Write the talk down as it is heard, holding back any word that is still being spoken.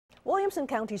Williamson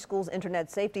County Schools' internet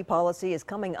safety policy is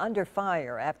coming under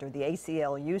fire after the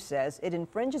ACLU says it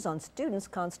infringes on students'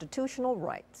 constitutional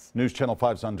rights. News Channel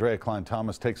 5's Andrea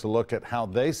Klein-Thomas takes a look at how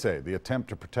they say the attempt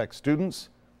to protect students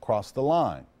crossed the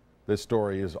line. This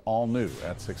story is all new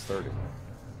at 6:30.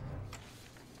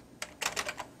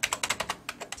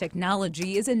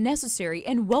 Technology is a necessary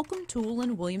and welcome tool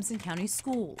in Williamson County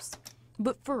schools.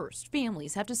 But first,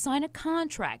 families have to sign a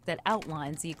contract that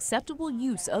outlines the acceptable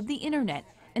use of the internet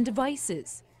and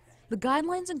devices. The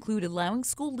guidelines include allowing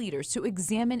school leaders to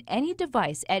examine any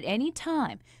device at any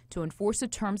time to enforce the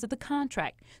terms of the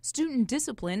contract, student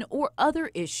discipline, or other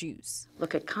issues.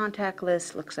 Look at contact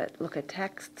lists, look at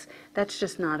texts. That's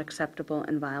just not acceptable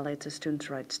and violates a student's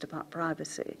rights to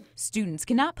privacy. Students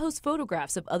cannot post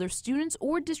photographs of other students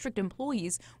or district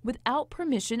employees without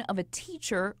permission of a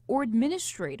teacher or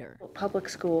administrator. Public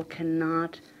school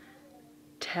cannot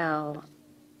tell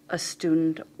a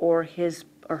student or his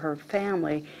or her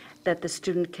family that the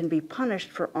student can be punished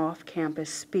for off-campus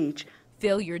speech.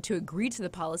 Failure to agree to the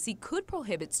policy could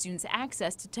prohibit students'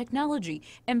 access to technology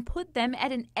and put them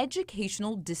at an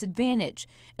educational disadvantage.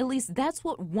 At least that's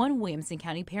what one Williamson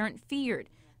County parent feared.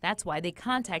 That's why they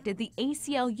contacted the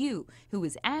ACLU, who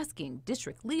is asking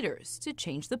district leaders to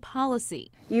change the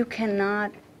policy. You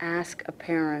cannot ask a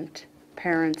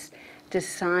parents to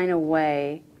sign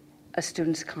away a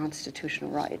student's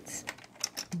constitutional rights.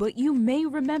 But you may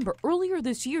remember earlier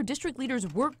this year, district leaders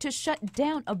worked to shut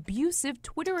down abusive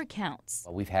Twitter accounts.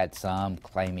 We've had some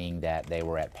claiming that they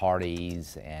were at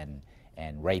parties and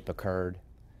rape occurred,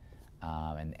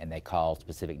 and they call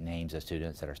specific names of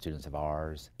students that are students of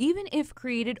ours. Even if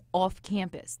created off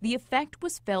campus, the effect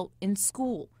was felt in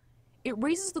school. It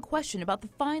raises the question about the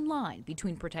fine line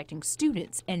between protecting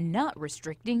students and not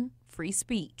restricting free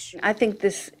speech. I think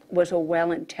this was a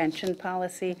well-intentioned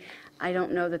policy. I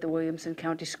don't know that the Williamson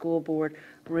County School Board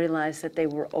realized that they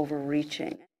were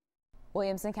overreaching.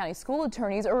 Williamson County school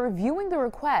attorneys are reviewing the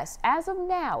request. As of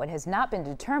now, it has not been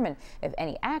determined if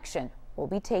any action will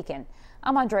be taken.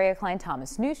 I'm Andrea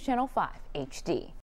Klein-Thomas, News Channel 5 HD.